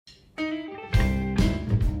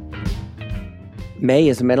May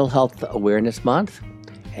is Mental Health Awareness Month,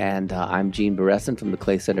 and I'm Gene Beresin from the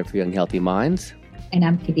Clay Center for Young Healthy Minds. And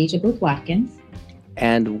I'm Khadija Booth Watkins.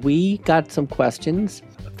 And we got some questions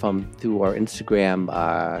through our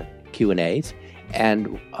Instagram Q&As.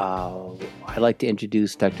 And I'd like to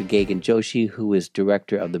introduce Dr. Gagan Joshi, who is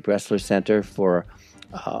director of the Bressler Center for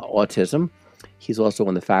Autism. He's also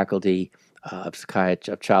on the faculty of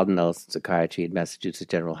Child and Adolescent Psychiatry at Massachusetts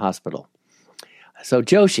General Hospital. So,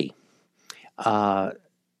 Joshi,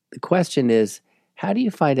 the question is, how do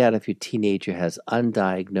you find out if your teenager has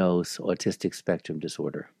undiagnosed autistic spectrum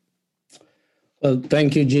disorder? Well,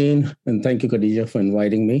 thank you, Gene, and thank you, Khadija, for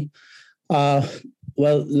inviting me. Well,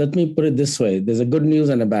 let me put it this way. There's a good news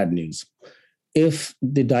and a bad news. If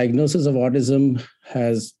the diagnosis of autism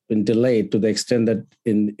has been delayed to the extent that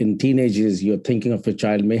in teenage years you're thinking of a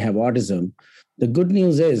child may have autism, the good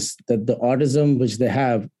news is that the autism which they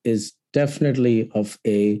have is definitely of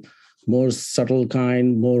a more subtle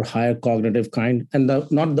kind, more higher cognitive kind, and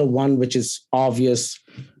not the one which is obvious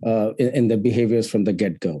in the behaviors from the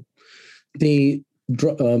get-go. The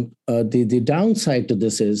downside to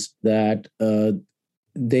this is that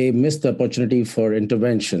they miss the opportunity for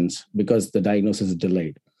interventions because the diagnosis is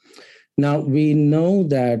delayed. Now, we know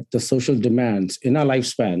that the social demands in our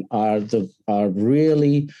lifespan are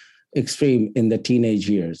really extreme in the teenage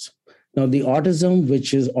years. Now, the autism,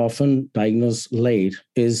 which is often diagnosed late,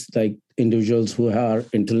 is like individuals who are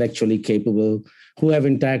intellectually capable, who have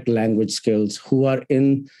intact language skills, who are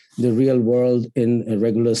in the real world in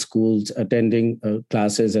regular schools, attending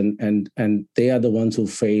classes, and they are the ones who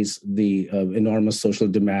face the enormous social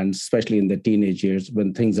demands, especially in the teenage years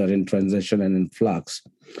when things are in transition and in flux.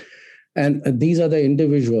 And these are the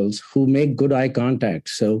individuals who make good eye contact.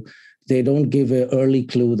 So they don't give an early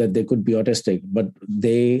clue that they could be autistic, but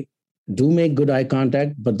they do make good eye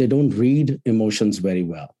contact, but they don't read emotions very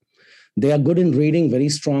well. They are good in reading very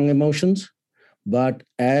strong emotions, but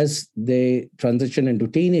as they transition into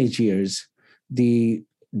teenage years, the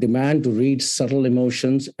demand to read subtle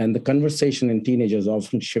emotions and the conversation in teenagers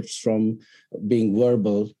often shifts from being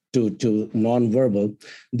verbal to non-verbal.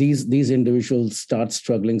 These individuals start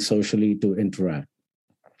struggling socially to interact.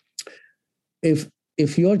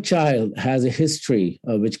 If your child has a history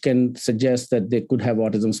which can suggest that they could have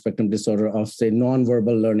autism spectrum disorder of, say,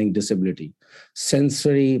 nonverbal learning disability,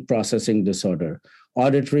 sensory processing disorder,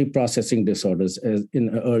 auditory processing disorders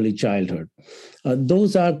in early childhood,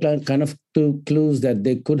 those are kind of two clues that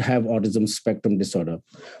they could have autism spectrum disorder.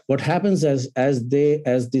 What happens as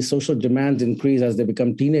the social demands increase as they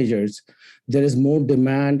become teenagers, there is more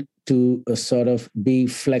demand to sort of be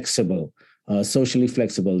flexible. Socially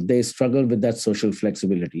flexible. They struggle with that social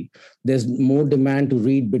flexibility. There's more demand to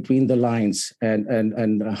read between the lines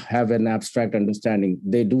and have an abstract understanding.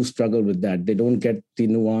 They do struggle with that. They don't get the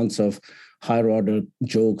nuance of higher order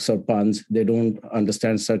jokes or puns. They don't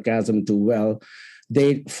understand sarcasm too well.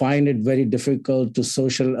 They find it very difficult to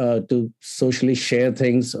socially share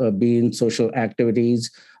things, be in social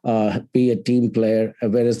activities, be a team player,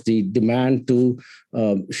 whereas the demand to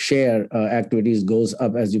share activities goes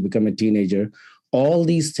up as you become a teenager. All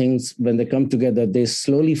these things, when they come together, they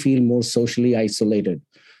slowly feel more socially isolated.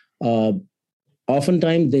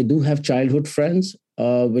 Oftentimes, they do have childhood friends,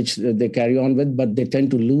 which they carry on with, but they tend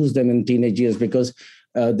to lose them in teenage years because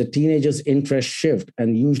the teenagers' interests shift.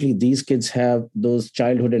 And usually these kids have those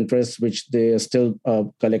childhood interests, which they are still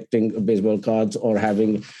collecting baseball cards or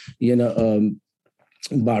having,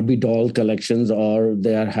 Barbie doll collections, or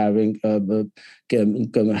they are having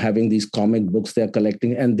these comic books they are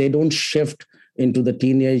collecting, and they don't shift into the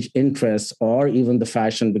teenage interests or even the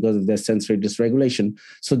fashion because of their sensory dysregulation.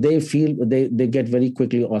 So they feel they get very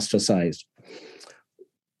quickly ostracized.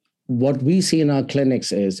 What we see in our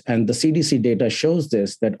clinics is, and the CDC data shows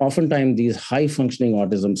this, that oftentimes these high-functioning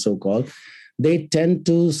autism, so-called, they tend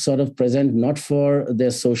to sort of present not for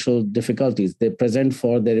their social difficulties, they present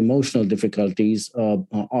for their emotional difficulties,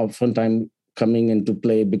 oftentimes coming into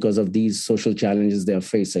play because of these social challenges they are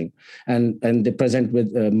facing. And they present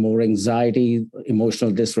with more anxiety,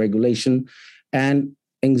 emotional dysregulation, and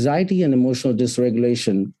anxiety and emotional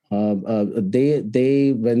dysregulation,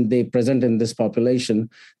 they when they present in this population,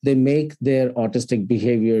 they make their autistic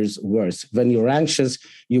behaviors worse. When you're anxious,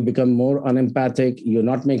 you become more unempathic. You're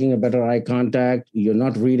not making a better eye contact. You're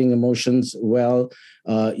not reading emotions well.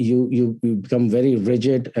 You become very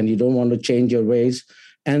rigid, and you don't want to change your ways.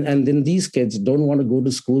 And then these kids don't want to go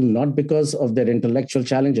to school, not because of their intellectual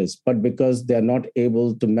challenges, but because they're not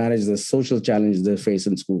able to manage the social challenges they face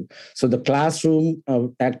in school. So the classroom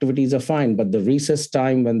activities are fine, but the recess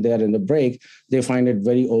time when they're in the break, they find it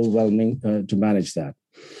very overwhelming to manage that.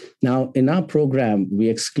 Now, in our program, we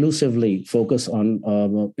exclusively focus on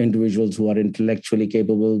individuals who are intellectually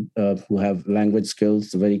capable, who have language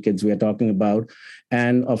skills, the very kids we are talking about,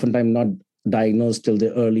 and oftentimes not diagnosed till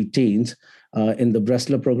the early teens. In the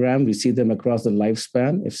Bressler program, we see them across the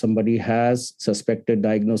lifespan. If somebody has suspected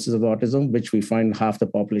diagnosis of autism, which we find half the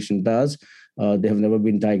population does, they have never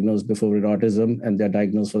been diagnosed before with autism, and they're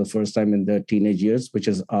diagnosed for the first time in their teenage years, which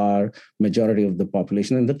is our majority of the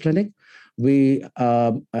population in the clinic. We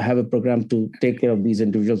have a program to take care of these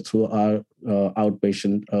individuals through our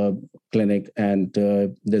outpatient clinic, and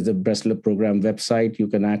there's a Bressler program website you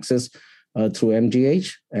can access through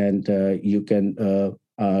MGH, and you can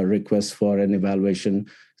request for an evaluation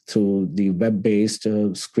through the web-based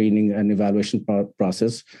screening and evaluation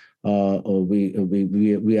process. We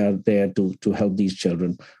are there to help these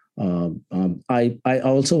children. I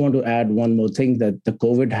also want to add one more thing, that the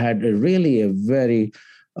COVID had a very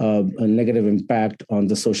a negative impact on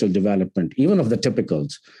the social development, even of the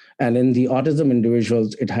typicals. And in the autism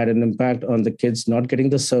individuals, it had an impact on the kids not getting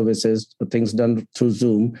the services, things done through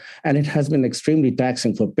Zoom. And it has been extremely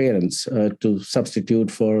taxing for parents to substitute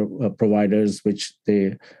for providers which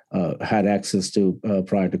they had access to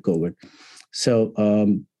prior to COVID. So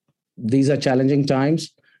these are challenging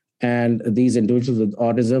times. And these individuals with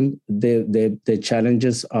autism, their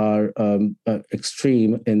challenges are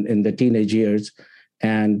extreme in the teenage years.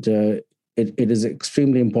 And it is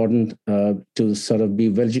extremely important to sort of be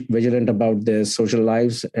vigilant about their social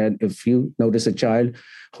lives. And if you notice a child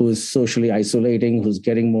who is socially isolating, who's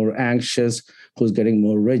getting more anxious, who's getting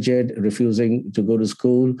more rigid, refusing to go to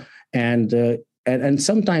school, and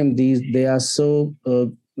sometimes they are so.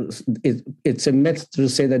 It's a myth to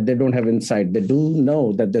say that they don't have insight. They do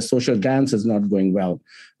know that their social dance is not going well.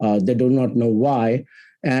 They do not know why.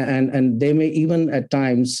 And they may even at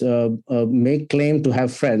times make claim to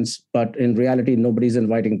have friends, but in reality, nobody's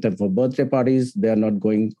inviting them for birthday parties. They're not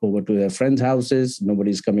going over to their friends' houses.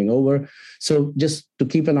 Nobody's coming over. So just to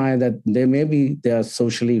keep an eye that they are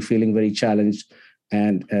socially feeling very challenged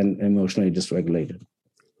and emotionally dysregulated.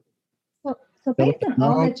 So based on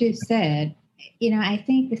all that you said, I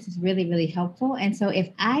think this is really, really helpful. And so if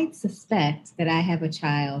I suspect that I have a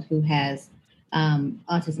child who has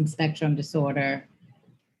autism spectrum disorder,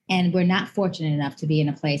 and we're not fortunate enough to be in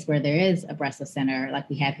a place where there is a Bressler Center like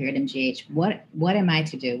we have here at MGH, what am I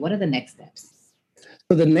to do? What are the next steps?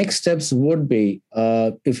 So the next steps would be,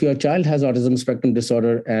 if your child has autism spectrum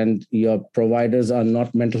disorder and your providers are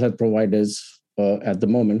not mental health providers at the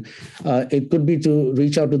moment, it could be to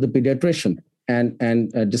reach out to the pediatrician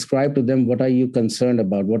and describe to them, what are you concerned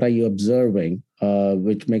about? What are you observing,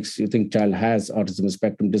 which makes you think child has autism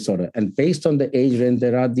spectrum disorder? And based on the age range,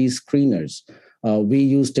 there are these screeners. We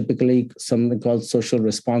use typically something called social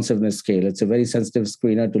responsiveness scale. It's a very sensitive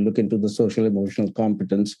screener to look into the social emotional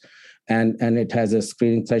competence. And it has a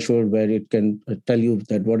screening threshold where it can tell you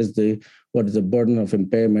that what is the burden of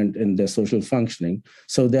impairment in their social functioning.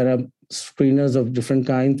 So there are screeners of different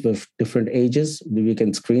kinds with different ages. We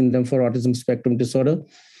can screen them for autism spectrum disorder.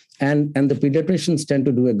 And the pediatricians tend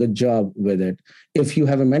to do a good job with it. If you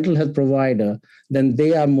have a mental health provider, then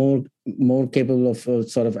they are more capable of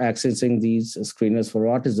sort of accessing these screeners for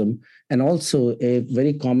autism. And also a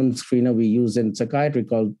very common screener we use in psychiatry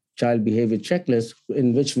called Child Behavior Checklist,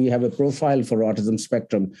 in which we have a profile for autism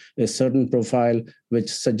spectrum, a certain profile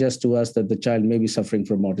which suggests to us that the child may be suffering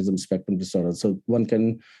from autism spectrum disorder. So one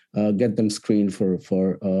can get them screened for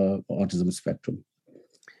autism spectrum.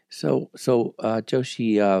 So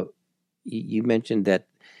Joshi, you mentioned that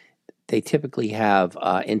they typically have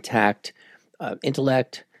intact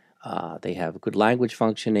intellect, they have good language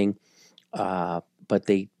functioning, but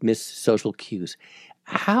they miss social cues.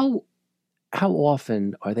 How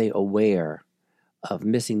often are they aware of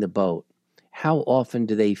missing the boat? How often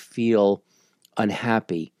do they feel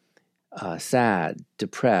unhappy, sad,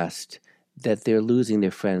 depressed, that they're losing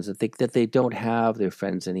their friends, that they don't have their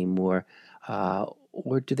friends anymore?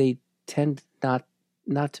 Or do they tend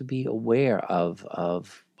not to be aware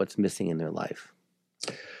of what's missing in their life?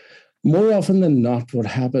 More often than not, what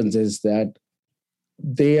happens is that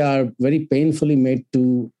they are very painfully made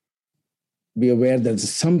to be aware that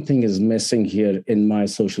something is missing here in my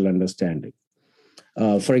social understanding.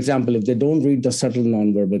 For example, if they don't read the subtle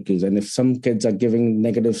nonverbal cues, and if some kids are giving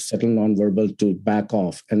negative subtle nonverbal to back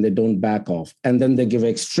off and they don't back off, and then they give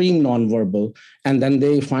extreme nonverbal, and then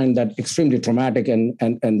they find that extremely traumatic and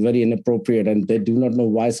very inappropriate, and they do not know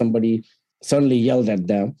why somebody suddenly yelled at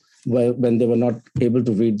them when they were not able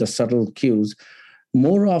to read the subtle cues,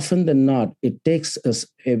 more often than not, it takes us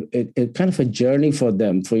a kind of a journey for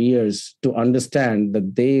them for years to understand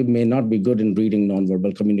that they may not be good in reading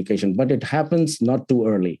nonverbal communication, but it happens not too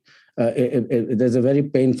early. There's a very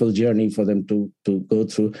painful journey for them to go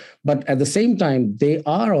through. But at the same time, they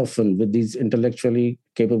are often with these intellectually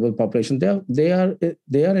capable population. They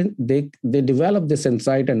develop this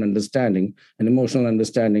insight and understanding, and emotional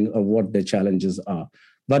understanding of what their challenges are.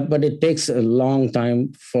 But it takes a long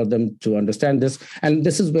time for them to understand this. And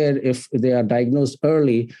this is where, if they are diagnosed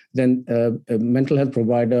early, then a mental health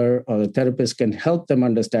provider or a therapist can help them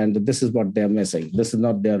understand that this is what they're missing. This is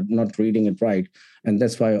not, they're not reading it right. And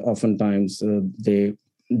that's why oftentimes they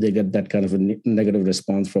get that kind of a negative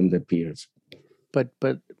response from their peers. But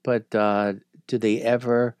do they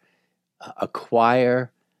ever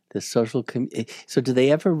acquire the social? So do they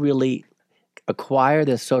ever really acquire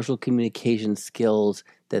the social communication skills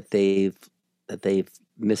that they've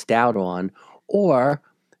missed out on, or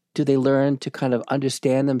do they learn to kind of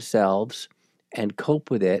understand themselves and cope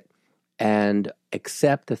with it and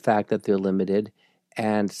accept the fact that they're limited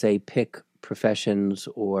and, say, pick professions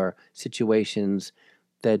or situations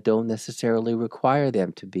that don't necessarily require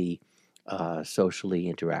them to be socially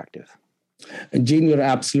interactive? Gene, you're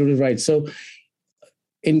absolutely right. So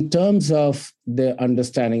in terms of the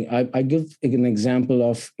understanding, I give an example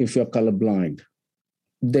of if you're colorblind.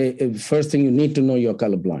 The first thing, you need to know you're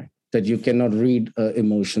colorblind, that you cannot read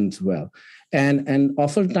emotions well. And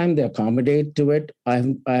oftentimes they accommodate to it. I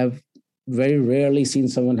have very rarely seen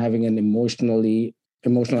someone having an emotional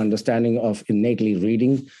understanding of innately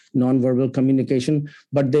reading nonverbal communication,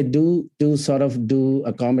 but they do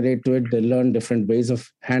accommodate to it. They learn different ways of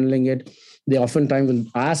handling it. They oftentimes will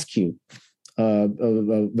ask you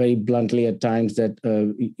very bluntly at times that,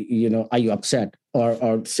 are you upset?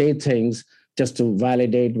 Or say things just to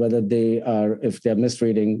validate whether they are, if they're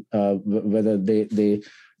misreading, whether they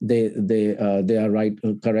are right,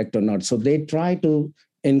 correct or not. So they try to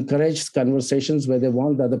encourage conversations where they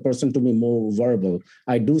want the other person to be more verbal.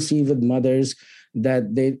 I do see with mothers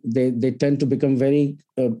that they tend to become very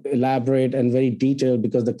elaborate and very detailed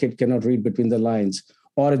because the kid cannot read between the lines.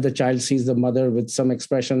 Or if the child sees the mother with some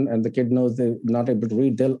expression and the kid knows they're not able to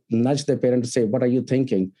read, they'll nudge their parent to say, what are you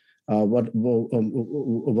thinking?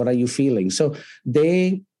 What are you feeling? So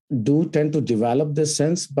they do tend to develop this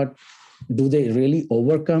sense, but do they really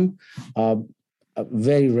overcome?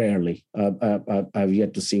 Very rarely. I've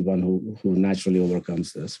yet to see one who naturally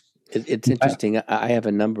overcomes this. It's interesting. I have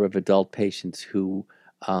a number of adult patients who,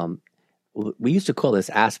 we used to call this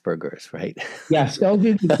Asperger's, right? Yes.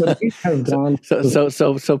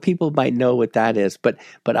 So people might know what that is, but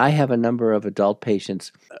I have a number of adult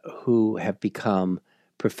patients who have become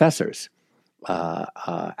professors,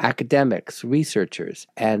 academics, researchers,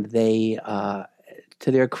 and they,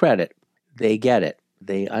 to their credit, they get it.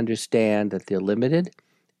 They understand that they're limited,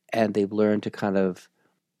 and they've learned to kind of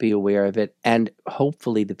be aware of it. And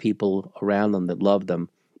hopefully the people around them that love them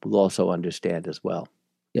will also understand as well.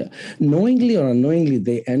 Yeah. Knowingly or unknowingly,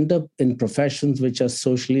 they end up in professions which are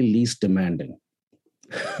socially least demanding.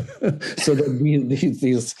 So that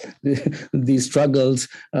these struggles,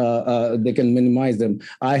 they can minimize them.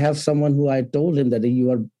 I have someone who I told him that you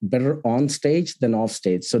are better on stage than off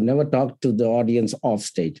stage. So never talk to the audience off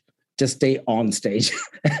stage. Just stay on stage.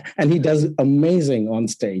 And he does amazing on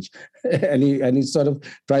stage. And he sort of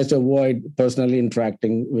tries to avoid personally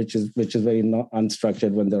interacting, which is very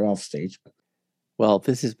unstructured when they're off stage. Well,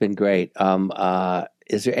 this has been great.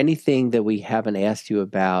 Is there anything that we haven't asked you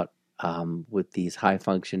about with these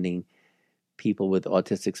high-functioning people with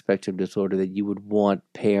autistic spectrum disorder that you would want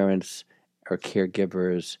parents or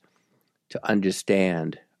caregivers to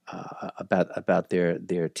understand about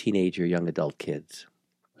their teenage or young adult kids?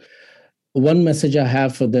 One message I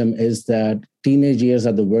have for them is that teenage years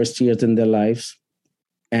are the worst years in their lives,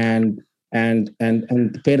 and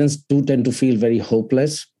parents do tend to feel very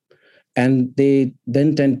hopeless. And they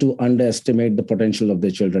then tend to underestimate the potential of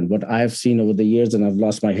their children. What I've seen over the years, and I've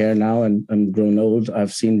lost my hair now and I'm grown old,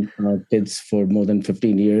 I've seen kids for more than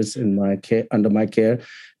 15 years in my care, under my care.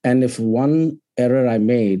 And if one error I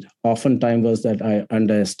made, oftentimes was that I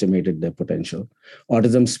underestimated their potential.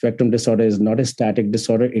 Autism spectrum disorder is not a static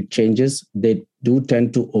disorder. It changes. They do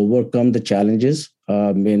tend to overcome the challenges,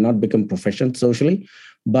 may not become proficient socially.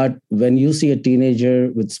 But when you see a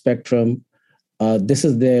teenager with spectrum, this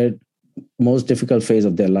is their most difficult phase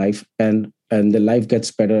of their life, and their life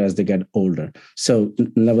gets better as they get older. So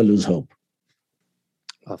never lose hope.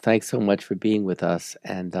 Well, thanks so much for being with us.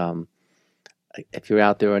 And if you're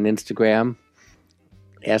out there on Instagram,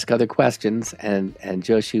 ask other questions, and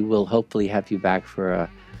Joshi will hopefully have you back for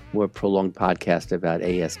more prolonged podcast about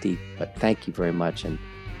ASD. But thank you very much. And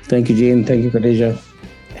thank you, Gene. Thank you, Khadija.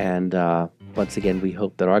 And once again, we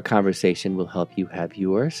hope that our conversation will help you have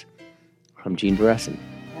yours. From Gene Beresin.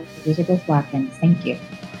 Khadija Goswakin. Thank you.